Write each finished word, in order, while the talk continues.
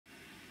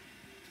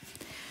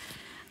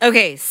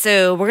Okay,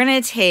 so we're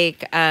going to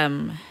take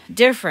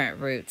different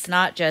roots,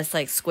 not just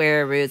like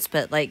square roots,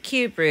 but like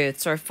cube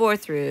roots or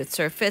fourth roots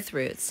or fifth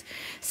roots.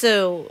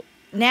 So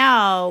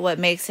now what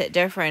makes it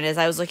different is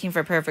I was looking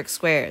for perfect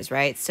squares,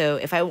 right? So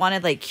if I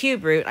wanted like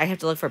cube root, I have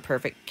to look for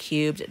perfect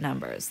cubed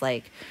numbers.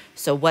 Like,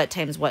 so what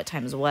times what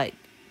times what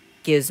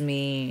gives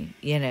me,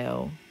 you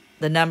know,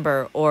 the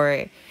number.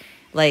 Or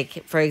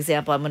like, for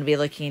example, I'm going to be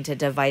looking to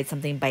divide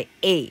something by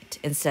 8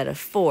 instead of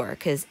 4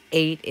 because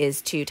 8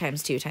 is 2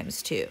 times 2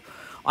 times 2.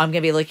 I'm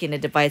going to be looking to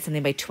divide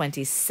something by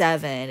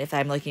 27 if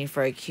I'm looking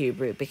for a cube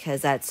root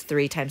because that's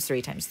 3 times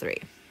 3 times 3.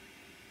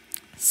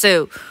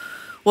 So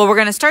what we're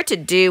going to start to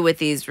do with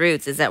these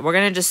roots is that we're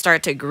going to just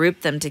start to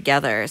group them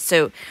together.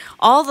 So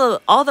all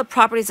the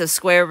properties of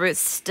square roots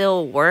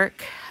still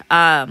work.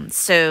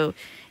 So,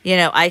 you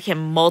know, I can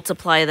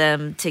multiply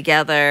them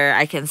together.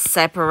 I can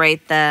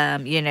separate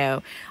them. You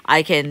know,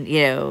 I can,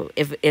 you know,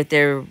 if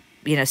they're,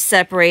 you know,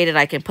 separated,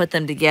 I can put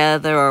them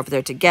together, or if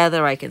they're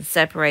together, I can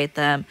separate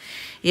them,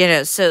 you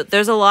know. So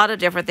there's a lot of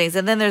different things.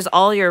 And then there's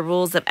all your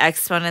rules of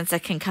exponents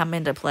that can come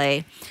into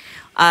play.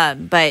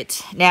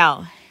 But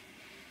now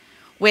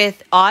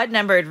with odd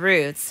numbered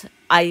roots,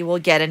 I will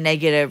get a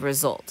negative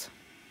result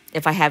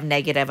if I have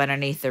negative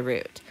underneath the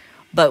root.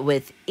 But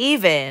with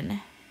even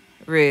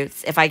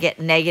roots, if I get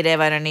negative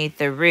underneath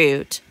the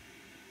root,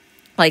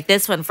 like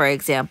this one, for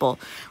example,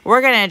 we're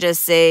going to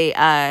just say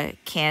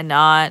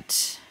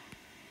cannot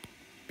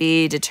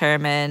be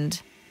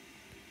determined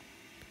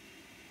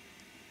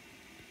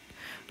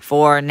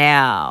for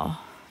now.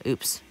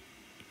 Oops.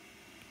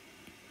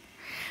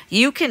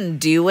 You can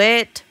do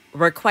it.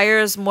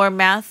 Requires more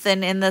math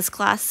than in this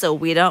class, so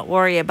we don't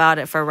worry about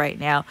it for right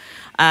now.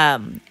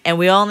 And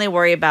we only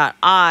worry about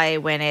I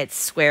when it's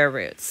square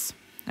roots.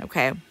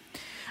 Okay. All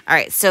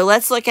right, so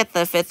let's look at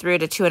the fifth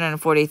root of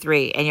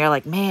 243. And you're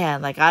like,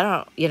 man, like, I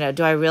don't, you know,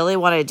 do I really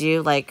want to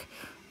do like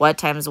what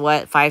times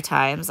what 5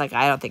 times? Like,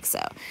 I don't think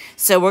so.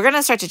 So we're going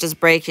to start to just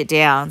break it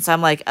down. So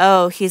I'm like,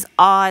 oh, he's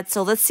odd.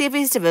 So let's see if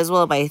he's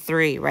divisible by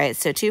 3, right?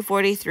 So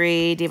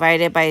 243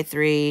 divided by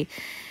 3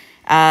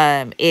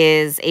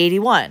 is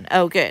 81.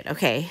 Oh, good.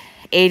 Okay.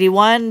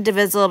 81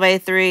 divisible by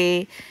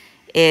 3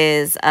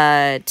 is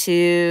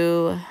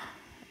 2,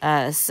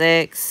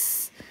 6,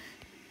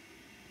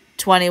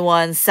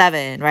 21,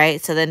 7,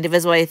 right? So then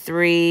divisible by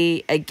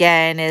 3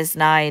 again is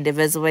 9.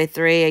 Divisible by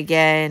 3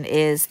 again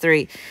is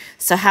 3.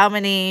 So how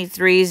many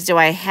 3s do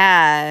I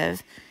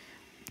have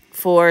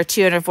for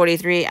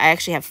 243? I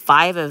actually have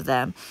 5 of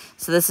them.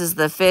 So this is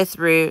the fifth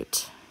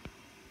root.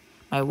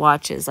 My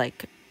watch is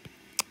like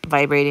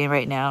vibrating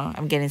right now.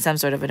 I'm getting some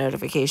sort of a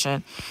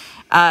notification.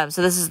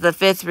 So this is the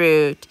fifth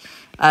root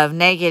of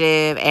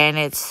negative, and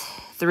it's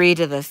 3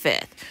 to the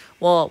 5th.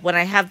 Well, when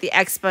I have the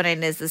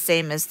exponent is the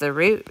same as the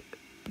root,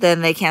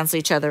 then they cancel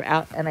each other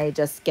out, and I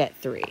just get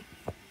 3.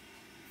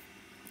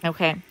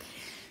 Okay.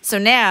 So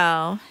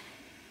now,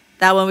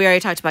 that one we already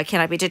talked about,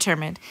 cannot be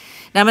determined.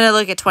 Now I'm going to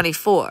look at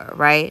 24,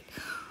 right?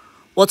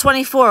 Well,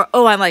 24,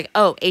 oh, I'm like,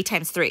 oh, 8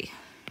 times 3.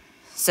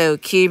 So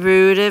cube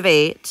root of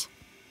 8,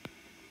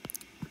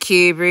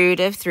 cube root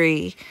of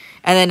 3,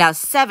 and then now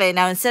 7.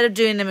 Now, instead of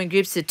doing them in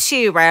groups of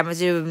 2, right, I'm going to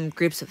do them in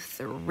groups of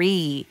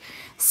 3.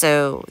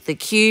 So the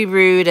cube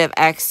root of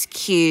x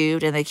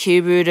cubed and the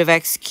cube root of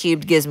x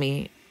cubed gives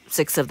me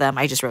 6 of them.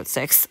 I just wrote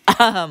 6.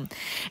 And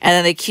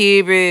then the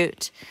cube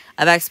root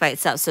of x by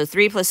itself. So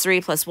 3 plus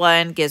 3 plus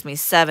 1 gives me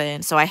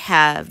 7. So I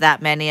have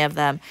that many of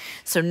them.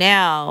 So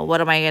now what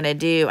am I going to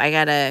do? I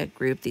got to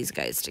group these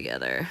guys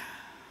together.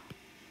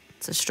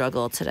 It's a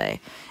struggle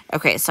today.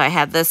 Okay, so I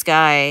have this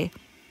guy,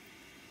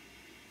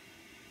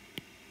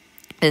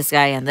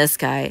 and this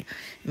guy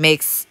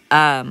makes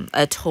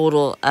a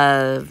total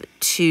of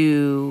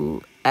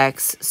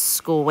 2x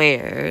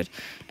squared.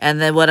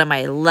 And then what am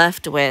I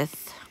left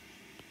with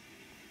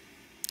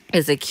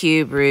is a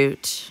cube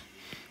root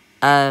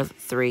of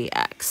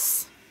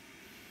 3x.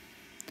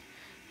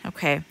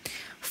 Okay.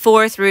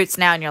 Fourth roots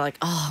now, and you're like,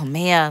 oh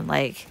man,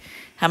 like,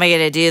 how am I going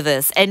to do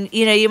this? And,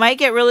 you know, you might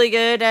get really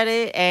good at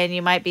it, and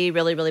you might be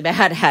really, really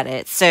bad at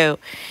it. So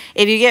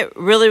if you get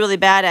really, really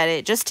bad at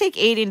it, just take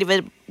 80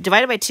 and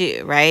divide it by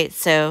 2, right?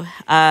 So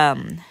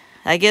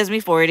that gives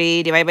me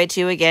 40. Divide by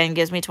 2 again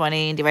gives me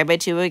 20. Divide by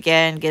 2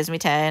 again gives me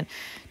 10.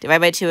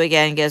 Divide by 2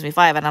 again gives me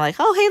 5. And I'm like,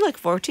 oh, hey, look,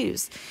 4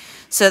 2s.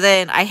 So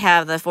then I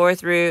have the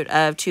fourth root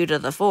of 2 to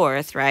the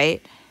 4th, right?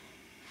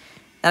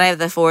 Then I have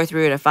the fourth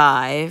root of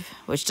 5,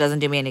 which doesn't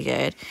do me any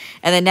good.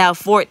 And then now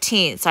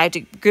 14. So I have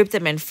to group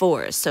them in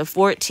 4s. So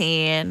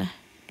 14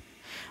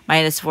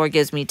 minus 4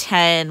 gives me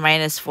 10.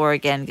 Minus 4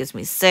 again gives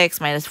me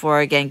 6. Minus 4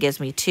 again gives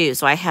me 2.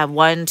 So I have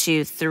 1,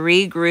 2,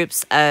 3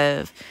 groups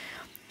of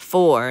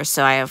 4.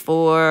 So I have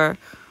 4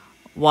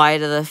 y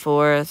to the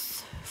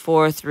 4th,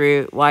 fourth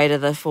root y to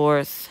the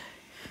 4th,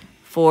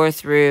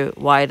 fourth root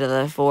y to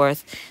the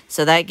 4th.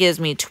 So that gives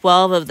me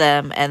 12 of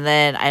them, and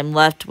then I'm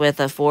left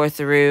with a fourth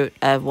root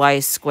of y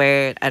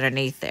squared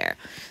underneath there.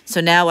 So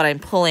now what I'm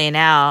pulling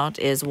out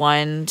is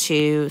 1,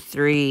 2,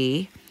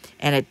 3,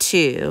 and a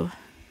 2.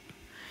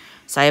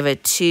 So I have a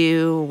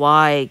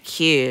 2y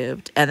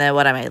cubed, and then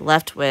what am I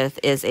left with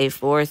is a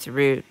 4th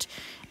root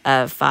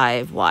of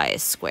 5y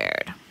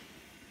squared.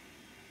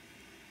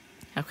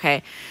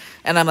 Okay,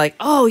 and I'm like,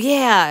 oh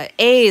yeah,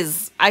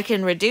 a's, I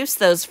can reduce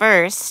those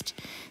first.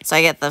 So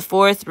I get the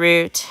 4th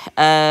root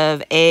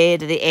of a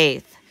to the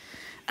 8th.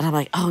 And I'm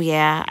like, oh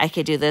yeah, I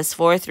could do this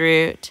 4th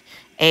root,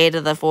 a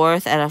to the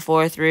 4th, and a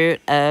 4th root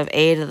of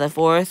a to the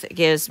 4th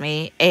gives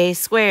me a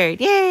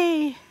squared.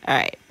 Yay! All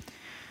right,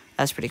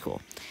 that's pretty cool.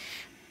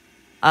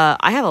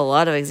 I have a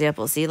lot of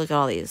examples. See, look at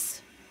all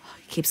these.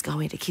 It keeps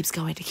going, it keeps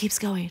going, it keeps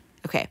going.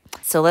 Okay,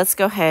 so let's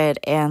go ahead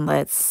and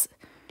let's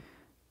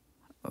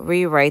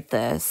rewrite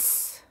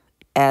this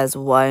as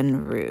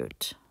 1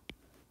 root.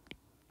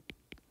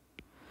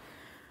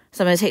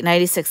 So I'm going to take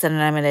 96 and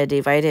I'm going to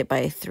divide it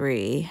by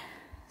 3.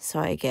 So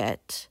I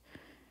get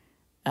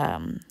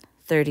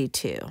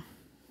 32.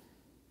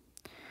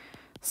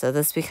 So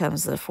this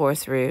becomes the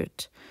 4th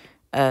root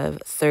of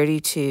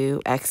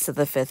 32x to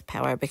the 5th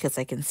power because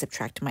I can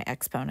subtract my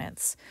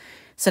exponents.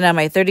 So now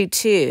my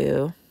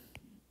 32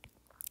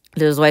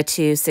 divided by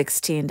 2,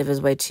 16,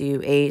 divided by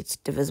 2, 8,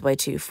 divided by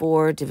 2,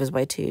 4, divided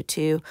by 2,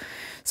 2.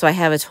 So I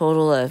have a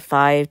total of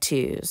 5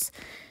 2's.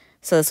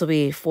 So this will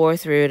be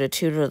 4th root of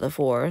 2 to the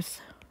 4th,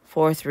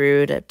 4th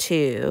root of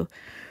 2,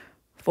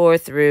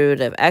 4th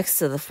root of x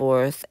to the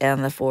 4th,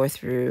 and the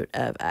 4th root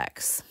of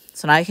x.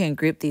 So now I can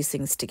group these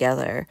things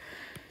together,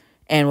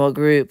 and we'll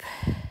group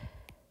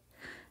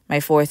my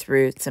 4th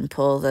roots and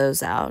pull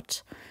those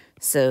out.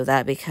 So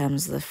that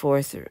becomes the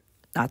 4th,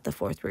 not the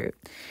 4th root.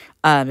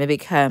 It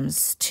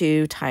becomes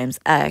 2 times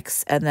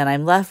x, and then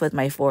I'm left with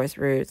my 4th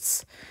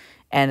roots,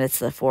 and it's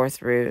the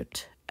 4th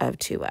root of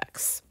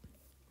 2x.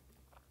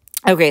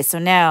 Okay, so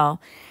now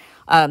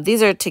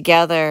these are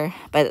together,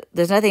 but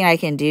there's nothing I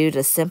can do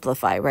to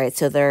simplify, right?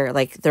 So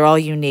they're all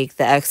unique.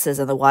 The x's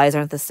and the y's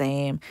aren't the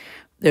same.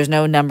 There's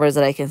no numbers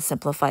that I can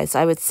simplify. So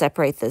I would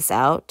separate this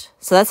out.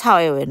 So that's how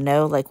I would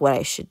know like what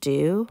I should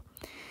do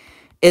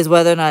is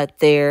whether or not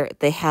they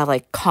have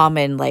like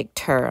common like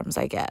terms,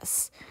 I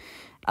guess.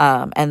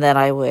 And then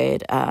I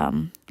would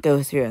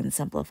go through and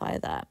simplify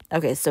that.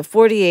 Okay, so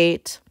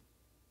 48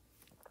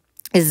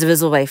 is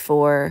divisible by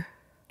 4.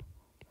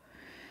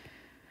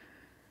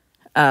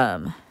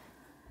 And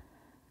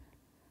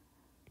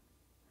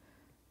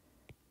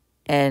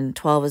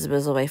 12 is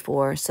divisible by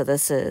 4, so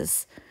this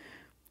is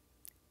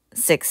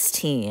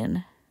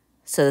 16.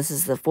 So this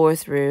is the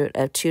 4th root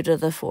of 2 to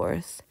the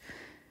 4th,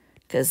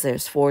 because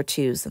there's 4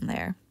 2's in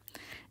there.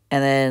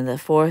 And then the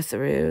 4th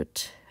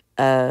root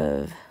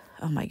of,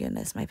 oh my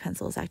goodness, my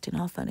pencil is acting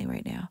all funny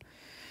right now.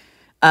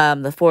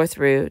 The 4th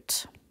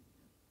root,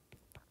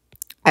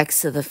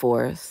 x to the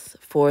 4th,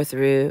 4th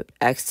root,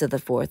 x to the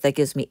 4th. That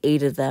gives me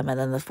 8 of them, and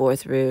then the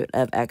 4th root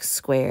of x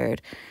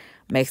squared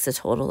makes a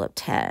total of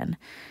 10.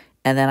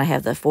 And then I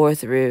have the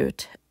 4th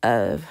root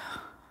of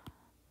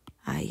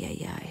y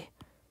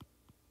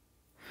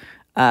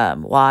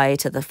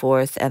to the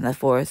 4th, and the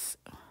 4th,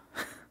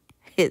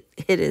 it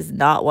is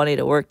not wanting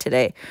to work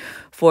today,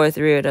 4th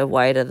root of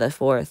y to the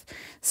 4th.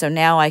 So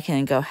now I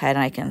can go ahead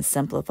and I can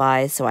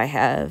simplify. So I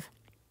have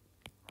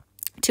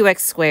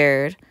 2x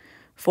squared,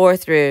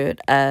 4th root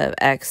of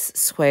x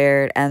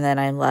squared, and then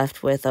I'm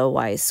left with a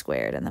y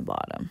squared in the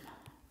bottom.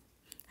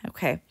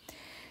 Okay.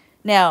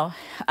 Now,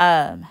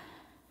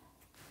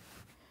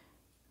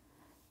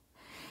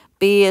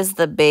 b is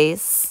the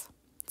base.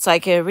 So I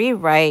can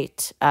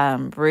rewrite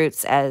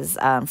roots as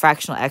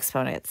fractional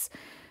exponents.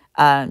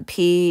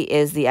 P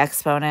is the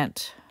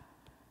exponent,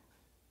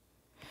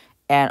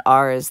 and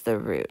r is the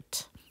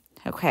root.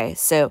 Okay,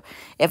 so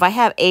if I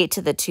have 8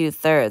 to the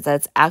 2/3,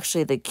 that's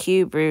actually the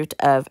cube root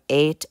of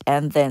 8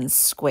 and then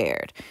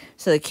squared.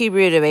 So the cube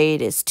root of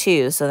 8 is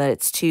 2, so then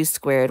it's 2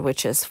 squared,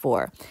 which is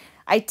 4.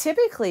 I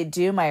typically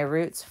do my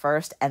roots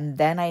first, and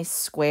then I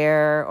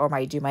square or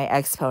I do my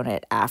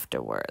exponent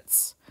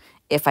afterwards,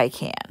 if I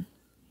can.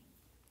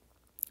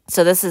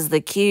 So this is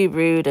the cube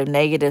root of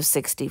negative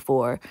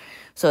 64.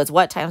 So it's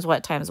what times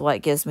what times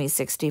what gives me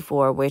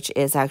 64, which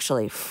is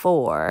actually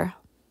 4.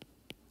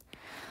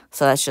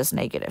 So that's just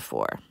negative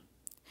 4.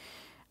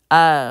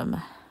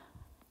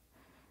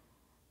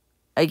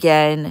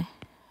 Again,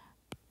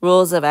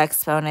 rules of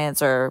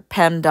exponents or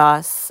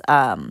PEMDAS,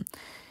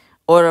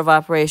 order of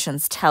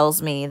operations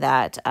tells me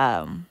that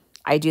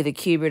I do the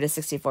cube root of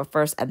 64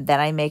 first and then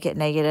I make it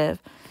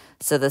negative.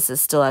 So this is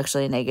still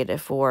actually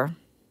negative 4.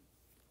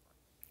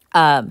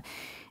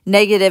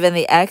 Negative in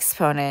the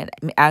exponent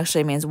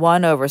actually means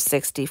 1 over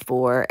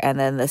 64, and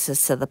then this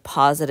is to the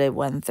positive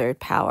 1/3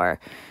 power.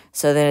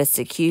 So then it's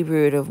the cube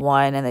root of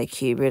 1 and the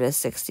cube root of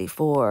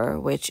 64,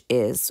 which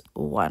is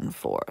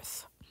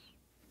 1/4.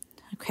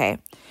 Okay.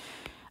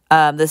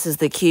 This is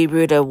the cube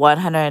root of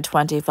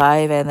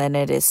 125, and then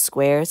it is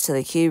squared. So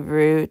the cube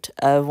root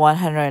of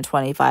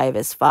 125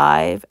 is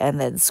 5,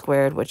 and then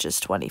squared, which is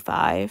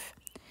 25.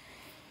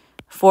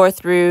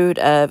 4th root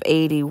of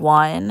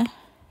 81.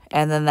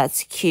 And then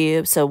that's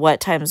cubed. So what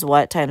times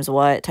what times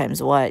what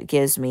times what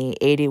gives me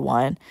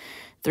 81.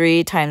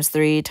 3 times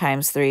 3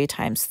 times 3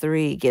 times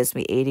 3 gives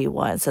me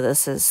 81. So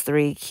this is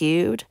 3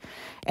 cubed,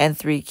 and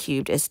 3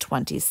 cubed is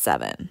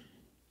 27.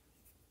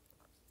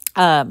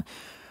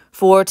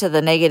 4 to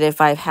the negative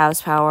 5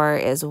 halves power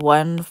is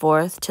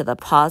 1/4 to the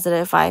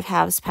positive 5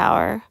 halves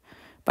power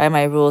by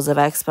my rules of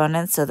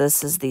exponents. So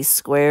this is the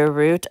square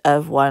root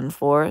of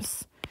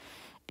 1/4.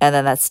 And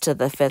then that's to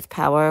the 5th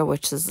power,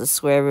 which is the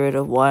square root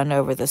of 1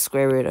 over the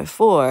square root of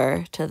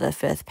 4 to the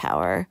 5th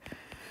power,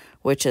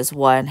 which is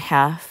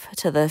 1/2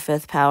 to the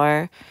 5th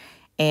power.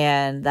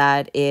 And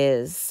that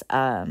is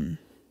 1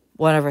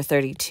 over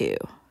 32.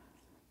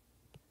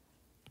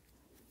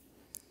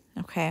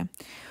 Okay.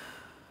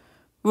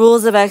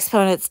 Rules of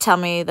exponents tell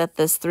me that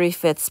this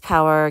 3/5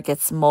 power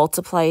gets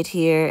multiplied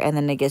here, and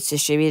then it gets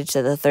distributed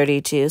to the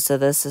 32. So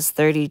this is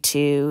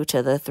 32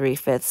 to the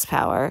 3/5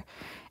 power.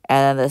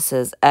 And then this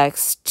is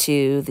x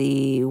to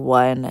the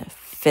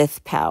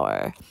 1/5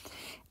 power,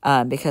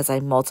 because I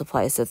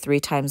multiply. So 3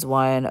 times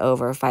 1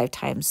 over 5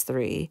 times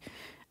 3,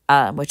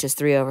 which is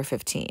 3 over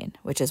 15,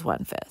 which is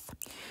 1/5.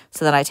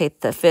 So then I take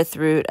the 5th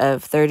root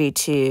of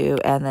 32,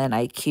 and then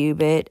I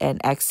cube it,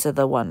 and x to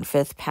the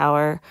 1/5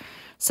 power.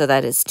 So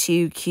that is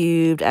 2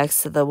 cubed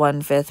x to the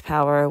 1/5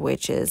 power,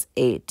 which is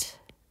 8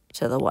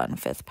 to the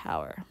 1/5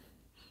 power.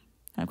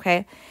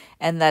 Okay,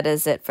 and that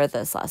is it for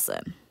this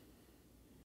lesson.